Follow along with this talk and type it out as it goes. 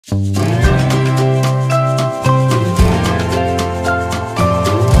Good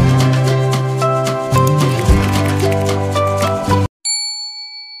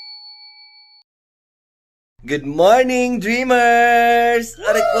morning, dreamers!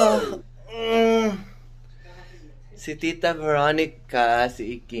 Aray ko! Si Tita Veronica,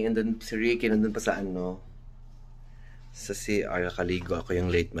 si Iki, si Ricky, nandun pa sa ano? Sa CR, kaligo. Ako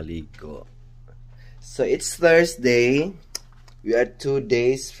yung late maligo. So, it's Thursday. We are 2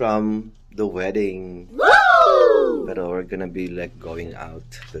 days from the wedding. Woo! Pero we're gonna be like going out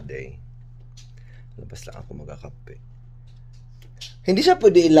today. Labas lang ako magkakape. Hindi siya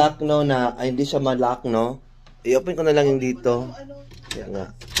pwede i-lock, no? Hindi siya ma-lock, no? I-open ko na lang yung dito. Kaya nga.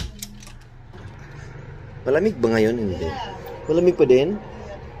 Malamig ba ngayon? Hindi. Malamig pa din?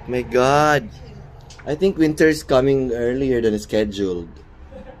 My God. I think winter is coming earlier than scheduled.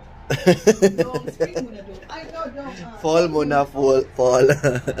 Fall muna, fall.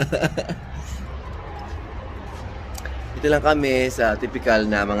 Ito lang kami sa typical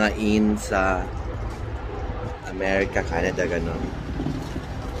na mga inn sa Amerika, Canada, gano'n.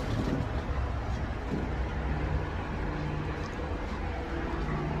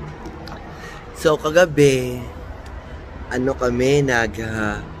 So, kagabi, ano kami,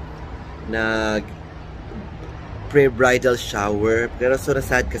 pre-bridal shower. Pero so,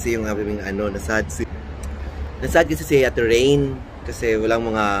 nasad kasi yung aming nasad kasi si Ate Rain. Kasi walang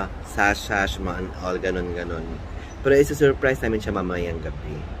mga sash, mga all, ganon. Pero isa-surprise namin siya mamayang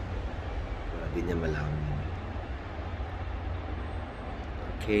gabi. Hindi niya malaman.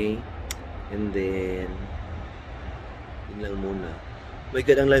 Okay? And then, yun lang muna. Oh my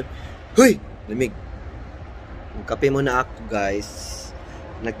God, ang live. Huy! Lamig. Kape muna ako, guys.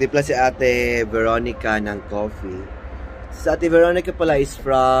 Nagtimpla si Ate Veronica ng coffee. Si Ate Veronica pala is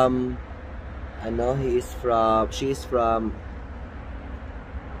from she is from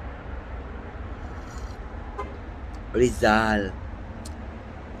Rizal.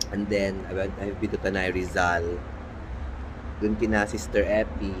 And then I've been to Tanay, Rizal. Dun kina Sister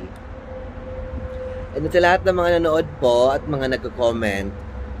Epi. And sa lahat ng mga nanood po at mga nagko-comment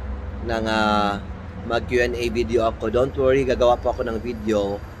ng mag Q&A video ako. Don't worry, gagawa po ako ng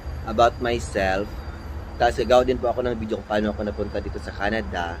video about myself. Tapos gagawa din po ako ng video kung paano ako napunta dito sa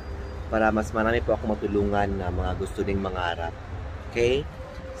Canada para mas marami po ako matulungan na mga gusto ding mangarap. Okay?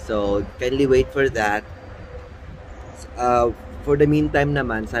 So, kindly wait for that. For the meantime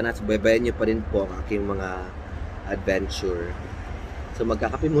naman, sana subaybayan nyo pa rin po ang aking mga adventure. So,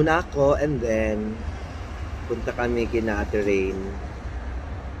 magkakape muna ako and then punta kami kina Ate Rain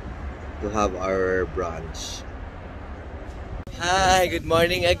to have our brunch. Hi! Good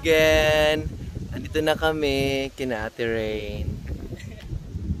morning again! Andito na kami, kina Ate Rain.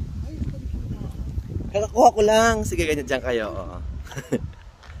 Kakakuha ko lang. Sige, ganyan dyan kayo.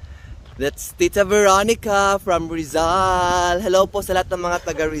 That's Tita Veronica from Rizal. Hello po sa lahat ng mga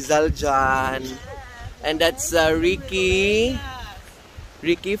taga Rizal dyan. And that's Ricky.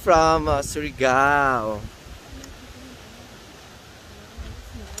 Ricky from Surigao.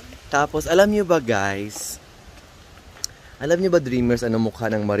 Tapos, alam nyo ba guys? Alam nyo ba dreamers, ano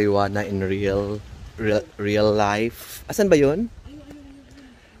mukha ng marijuana in real life? Asan ba yun?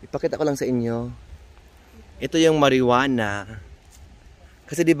 Ipakita ko lang sa inyo. Ito yung marijuana.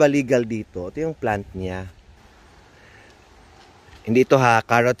 Kasi di ba legal dito? Ito yung plant niya. Hindi ito ha,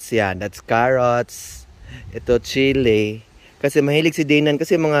 carrots yan. That's carrots. Ito chili. Kasi mahilig si Danan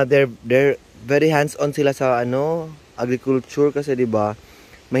kasi mga they're very hands-on sila sa agriculture kasi di ba?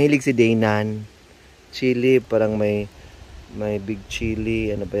 Mahilig si Danan. Chili, parang may big chili.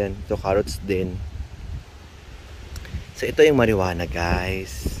 Ano ba yan? Ito, carrots din. So, ito yung marijuana,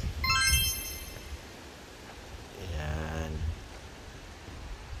 guys. Ayan.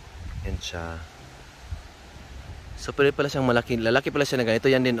 Yan siya. So, pwede pala siyang malaki. Lalaki pala siya ng ganito.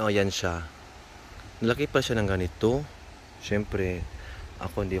 Yan din, yan siya. Lalaki pala siya ng ganito. Siyempre,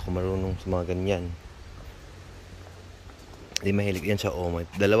 ako hindi ako marunong sa mga ganyan. Hindi mahilig yan siya.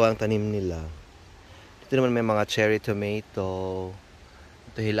 Dalawa ang tanim nila. Ito naman may mga cherry tomato.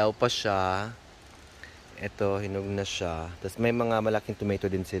 Ito hilaw pa siya. Ito hinog na siya. Tapos may mga malaking tomato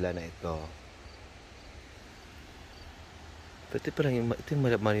din sila na ito. Pero ito yung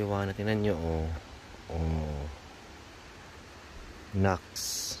marijuana. Tingnan nyo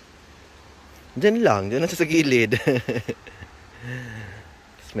Nuts. Diyan lang siya sa gilid.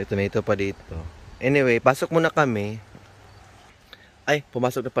 Tapos may tomato pa dito. Anyway, pasok muna kami. Ay,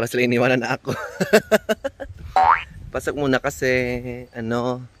 pumasok na pala sila, iniwanan na ako. Pasok muna kasi,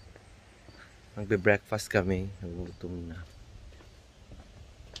 magbe-breakfast kami. Nagugutom na.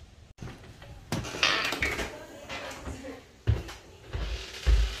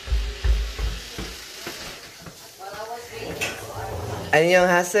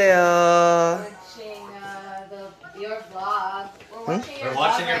 안녕하세요. Watching your vlog. We're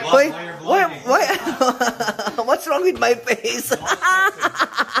watching your vlog Wait, while you're vlogging. why? What's wrong with my face?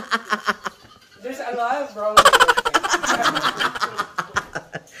 There's a lot of wrong with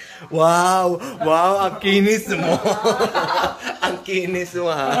Wow, ang kinis mo. Ang kinis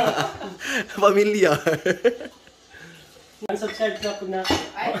mo ha. Familiar. Subscribe ka po na.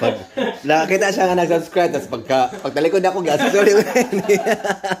 Nakita siya nga nag-subscribe, tapos pagtalikod ako, gaso, sorry.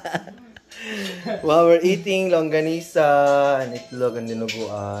 Wow, we're eating longganisa and itlog and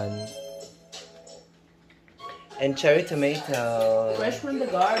dinuguan. And cherry tomato. Fresh from the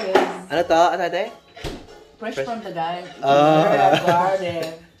garden. Ano to? Ano ate? Fresh from the garden. Garden.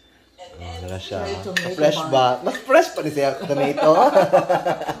 Wala siya. Fresh ba? Mas fresh pa rin siya tomato.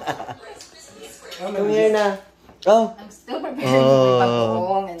 Come here na. Oh. I'm still preparing my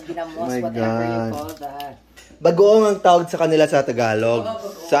bagoong and ginamos, whatever you call that. Bagoong ang tawag sa kanila sa Tagalog.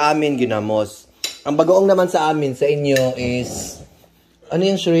 Sa amin, ginamos. Ang bagoong naman sa amin, sa inyo is... Ano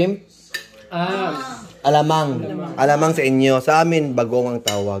yung shrimp? Alamang. Alamang sa inyo. Sa amin, bagoong ang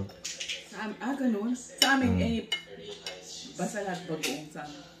tawag. Ganun. Sa amin, basta lahat bagoong sa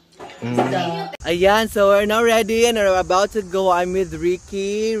amin. Ayan, so we're now ready and we're about to go. I'm with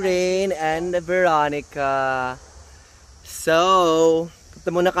Ricky, Rain, and Veronica. So, punta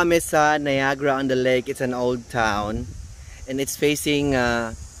muna kami sa Niagara-on-the-Lake. It's an old town and it's facing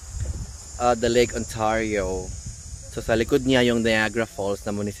the Lake Ontario. So, sa likod niya yung Niagara Falls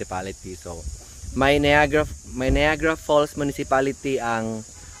na municipality. So, may Niagara Falls municipality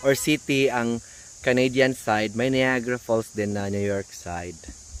or city ang Canadian side. May Niagara Falls din na New York side.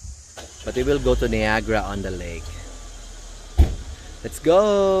 But we will go to Niagara-on-the-Lake. Let's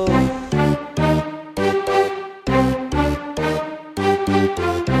go!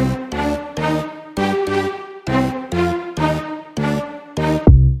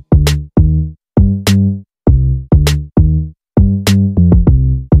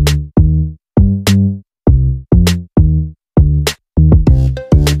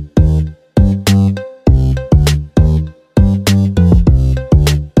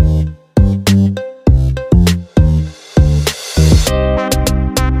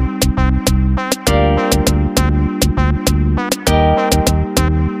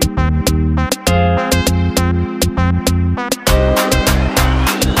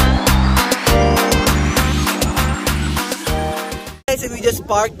 So we just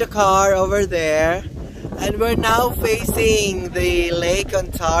parked the car over there and we're now facing the Lake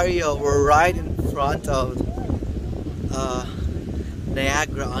Ontario. We're right in front of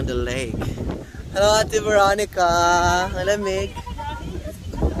Niagara-on-the-Lake. Hello, Ate Veronica. Malamig.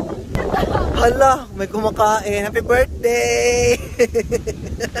 Hala, may kumakain. Happy birthday!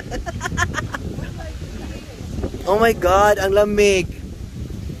 Oh my God, ang lamig.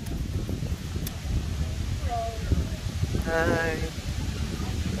 Hi.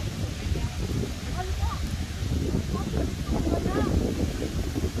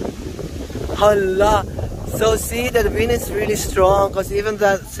 Hala! So see, the wind is really strong because even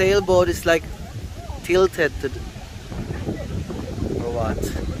that sailboat is like tilted to the... or what?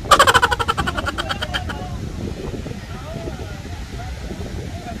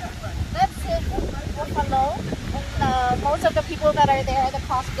 That's it, Buffalo. And most of the people that are there are the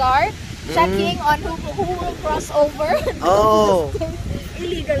Coast Guard checking on who will cross over. Oh!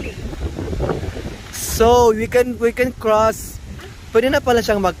 Illegally. So we can cross. Pwede na pala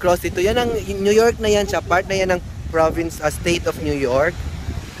siyang mag-cross dito. Yan ang New York na yan siya. Part na yan ng province, state of New York.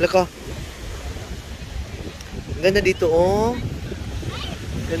 Lako. Ganda dito, oh.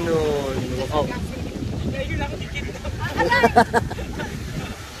 Ganun. Oh.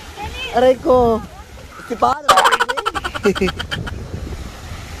 Aray ko. Si paano?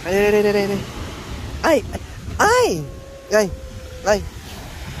 Ay!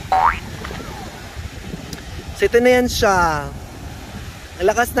 So ito na yan siya. Ang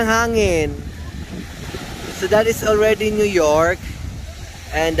lakas ng hangin. So that is already New York.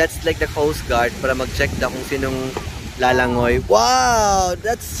 And that's like the Coast Guard para mag-check daw kung sinong lalangoy. Wow!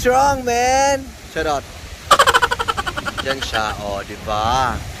 That's strong, man! Charot. Diyan siya. O,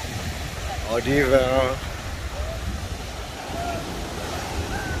 diba? O, diba?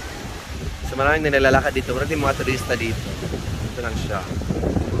 So maraming nilalakad dito. Maraming mga turista dito. Ito lang siya.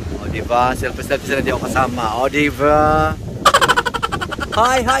 O, diba? Selfie-selfie sila di ako kasama. O, diba?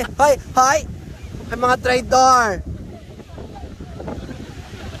 Hi! Hi mga trader!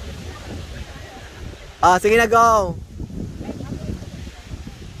 Sige na, go!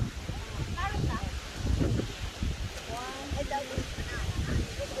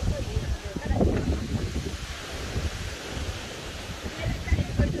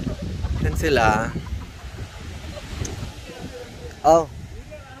 sila. Oh.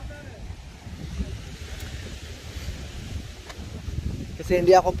 Kasi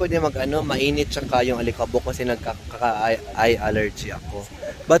hindi ako pwede mainit tsaka yung alikabok kasi nagkaka-eye allergy ako.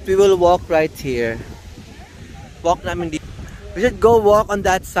 But we will walk right here. Walk namin dito. We should go walk on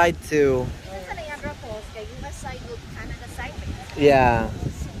that side too. Sa Niagara Falls, kay US side o Canada side. Yeah.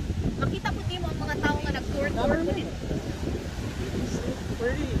 Makita po din mo ang mga tao nga nag-tour-tour.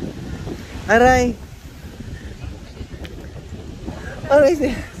 Aray! Aray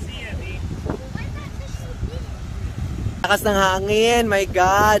siya. Lakas ng hangin, my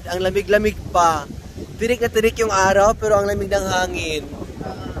God! Ang lamig-lamig pa. Tirik na tirik yung araw, pero ang lamig ng hangin.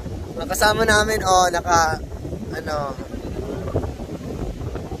 Nakasama namin,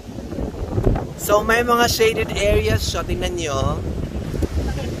 So may mga shaded areas siya, tingnan nyo.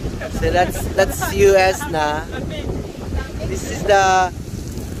 So that's US na. This is the...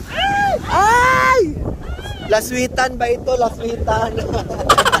 Ay! Laswitan ba ito? Laswitan.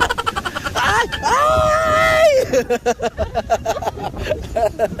 Ay! Ay!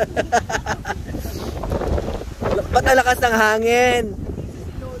 Ba't ang lakas ng hangin?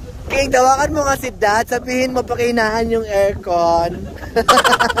 King, tawakan mo nga si Dad. Sabihin mo pakinahan yung aircon.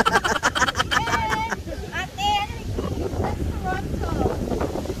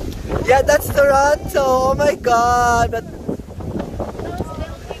 Yeah, that's Toronto. Oh my God. But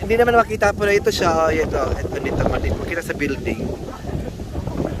hindi naman makita po na ito siya. Oh, ito dito makita sa building.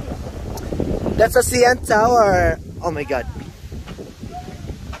 That's a CN Tower. Oh my God.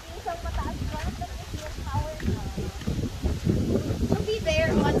 We'll be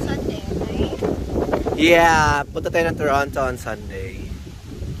there on Sunday, right? Yeah, punta tayo ng Toronto on Sunday.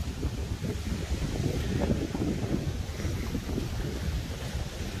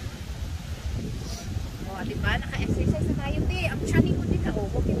 Diba? Naka-exercise na tayo, te. Ang chani mo din ako.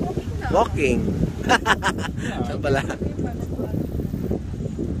 Walking na. Walking. Saan pala?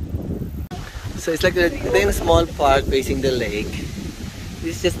 So it's like ito yung small park facing the lake.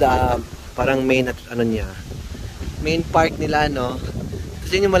 This is just the parang main main park nila, no?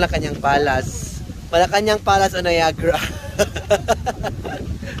 Tapos yun yung Malacanang Palace. Malacanang Palace o Niagara.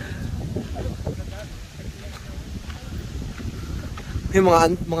 Yung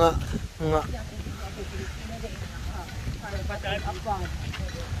mga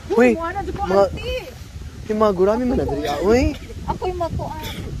uy, yung mga gurami man na dali. Uy, ako'y matuan.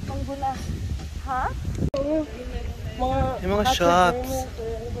 Panggula. Ha? yung mga shops.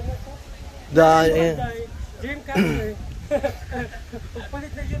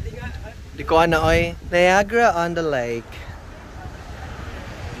 Di ko oy. Niagara-on-the-Lake.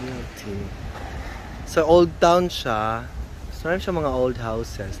 So old town siya. So marami siya mga old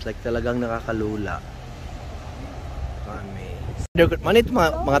houses. Like talagang nakakalula. Manit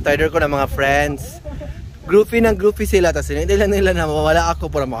mga trader ko na mga friends. Groupie sila. Tapos hindi lang nila na mawala ako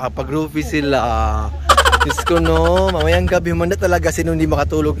para makapag-groupie sila. Diyos ko no, mamayang gabi mo na talaga sino hindi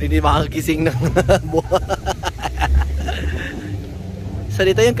makatulog, hindi makagising ng buwan. So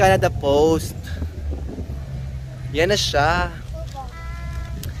dito yung Canada Post. Yan na siya.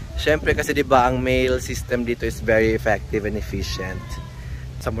 Siyempre kasi diba ang mail system dito is very effective and efficient.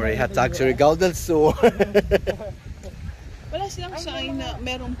 Samurai hat taxi regal del sur. Wala silang sign na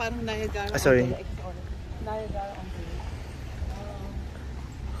merong parang Niagara. Sorry.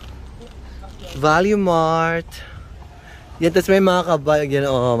 Value Mart. Yan, tas may mga kabag yan,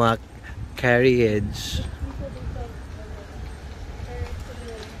 mga carriage.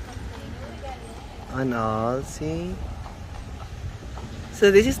 And all, see?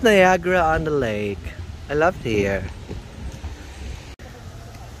 So this is Niagara-on-the-Lake. I love it here.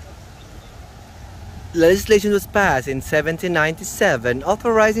 Legislation was passed in 1797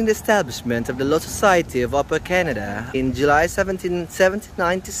 authorizing the establishment of the Law Society of Upper Canada. In July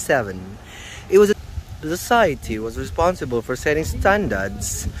 1797, the society was responsible for setting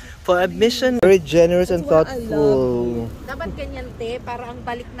standards for admission. Very generous and thoughtful. Dapat ganyan, te, para ang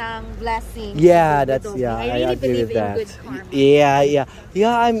balik ng blessing. Yeah, I really agree with that.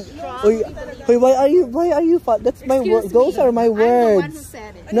 Yeah, I'm. Why are you? That's my words. Those are my words. I'm the one who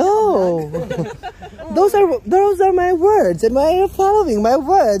said it. No. Those are my words, and why are you following my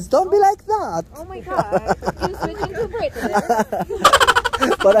words? Don't be like that. Oh my God. You switching to British.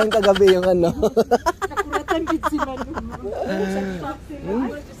 Parang kagabi yung ano. Nakuratan din sila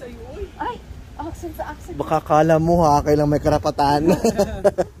Ay, accent sa accent. Baka kala mo ha, kailang may karapatan.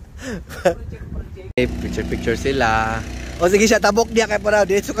 Picture sila. O sige siya, tabok niya kay para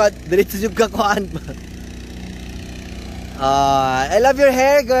diretso yung kakuan. I love your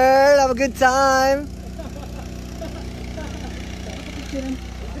hair, girl. Have a good time.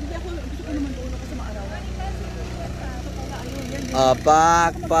 Pak,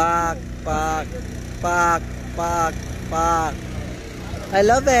 pak, pak, pak, pak, pak. I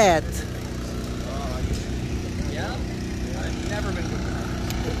love it. Yeah? I've never been good.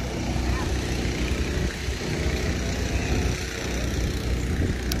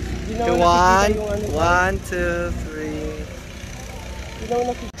 One, two, three.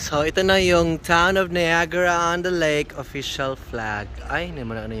 So, ito na yung Town of Niagara-on-the-Lake official flag. Ay, hindi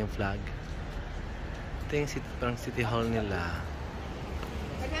mo na ano yung flag. Ito yung parang city hall nila.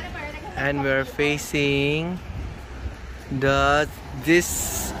 And we're facing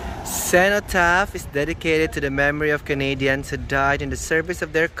this cenotaph is dedicated to the memory of Canadians who died in the service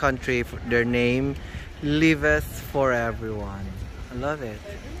of their country. Their name liveth for everyone. I love it.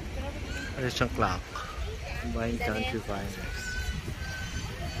 There's yung clock. Combined country virus.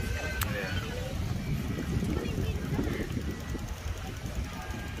 Yeah.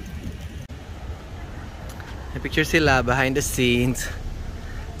 May picture sila behind the scenes.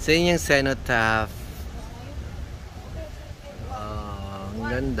 So yun yung cenotaph. Oh, ang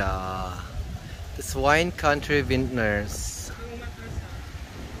ganda. This wine country vintners.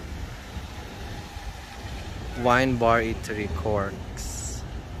 Wine bar eatery corks.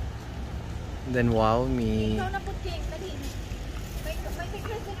 Then wow me.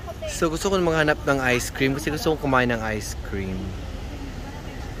 So gusto ko maghanap ng ice cream kasi gusto kong kumain ng ice cream.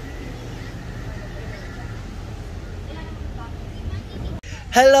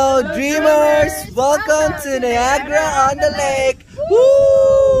 Hello dreamers! Welcome to Niagara-on-the-Lake!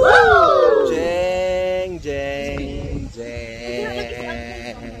 Woo! Jeng, jeng, jeng.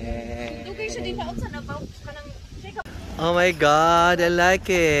 Oh my God, I like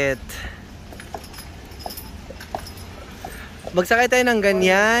it. Magsakay tayo ng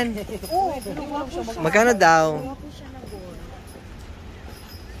ganyan. Magkano daw?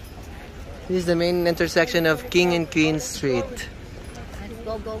 This is the main intersection of King and Queen Street.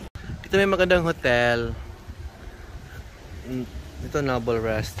 Go. Dito may magandang hotel. Ito Noble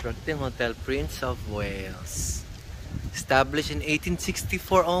Restaurant. Ito yung Hotel Prince of Wales. Established in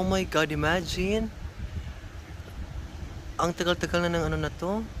 1864. Oh my God, imagine. Ang tagal-tagal na ng ano na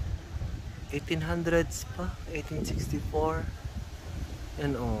to. 1800s pa. 1864.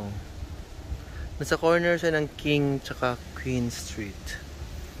 Yan oh. Nasa corner siya ng King tsaka Queen Street.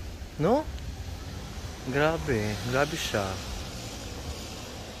 No? Grabe. Grabe siya.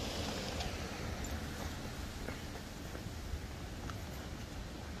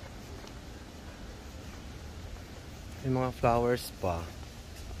 May mga flowers pa.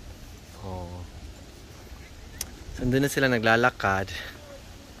 Oh. So, andun na sila naglalakad.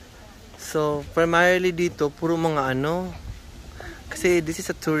 So, primarily dito, puro mga ano. Kasi this is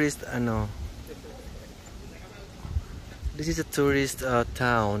a tourist, ano. This is a tourist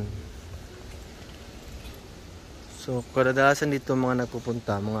town. So, kadalasan dito mga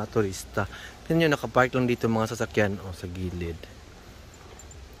nagpupunta, mga turista. Tignan nyo, nakapark lang dito mga sasakyan o sa gilid.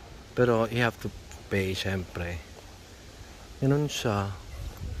 Pero, you have to pay, syempre. Ganun siya.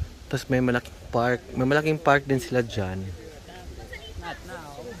 Tapos may malaking park. May malaking park din sila dyan.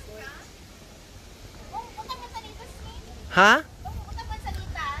 Ha?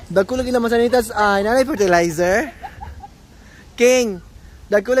 Dagko lagi lang masanitas ay nanay fertilizer. King,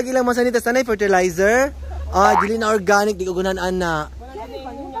 dagko lagi lang masanitas nanay fertilizer. Ah, dili na organic, di ko gunan ana. Ano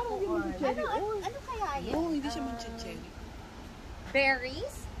kaya yan? Oh, hindi siya manchichin.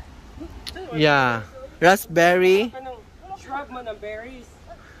 Berries? Yeah. Raspberry. Shrub mo ng berries.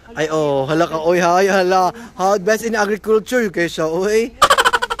 Ay oh, hala ka oy, hala. How best in agriculture you kay siya oy.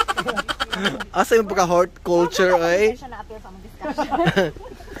 Asa yung pagka-horticulture oy.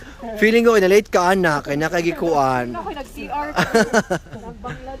 Feeling ko na late ka anak, kay nakagikuan. Ako nag-CR.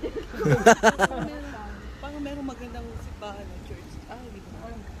 Nagbangla din. Parang merong magandang simbahan ng church. Ah, hindi ko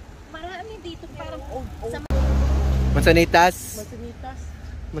alam. Marami dito parang Mansanitas. Masanitas.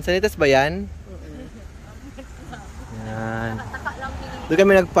 Mansanitas ba yan? Yan. Doon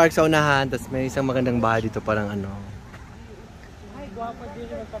kami nag-park sa unahan, tapos may isang magandang bahay dito, parang ano. Ay, guwapa din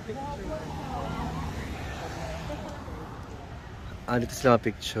yung magpa-picture. Ah, dito sila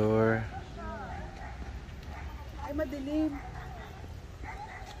ma-picture. Ay, madilim.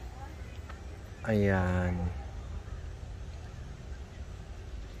 Ayan.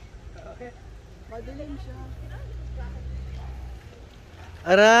 Madilim siya.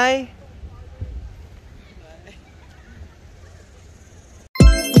 Aray!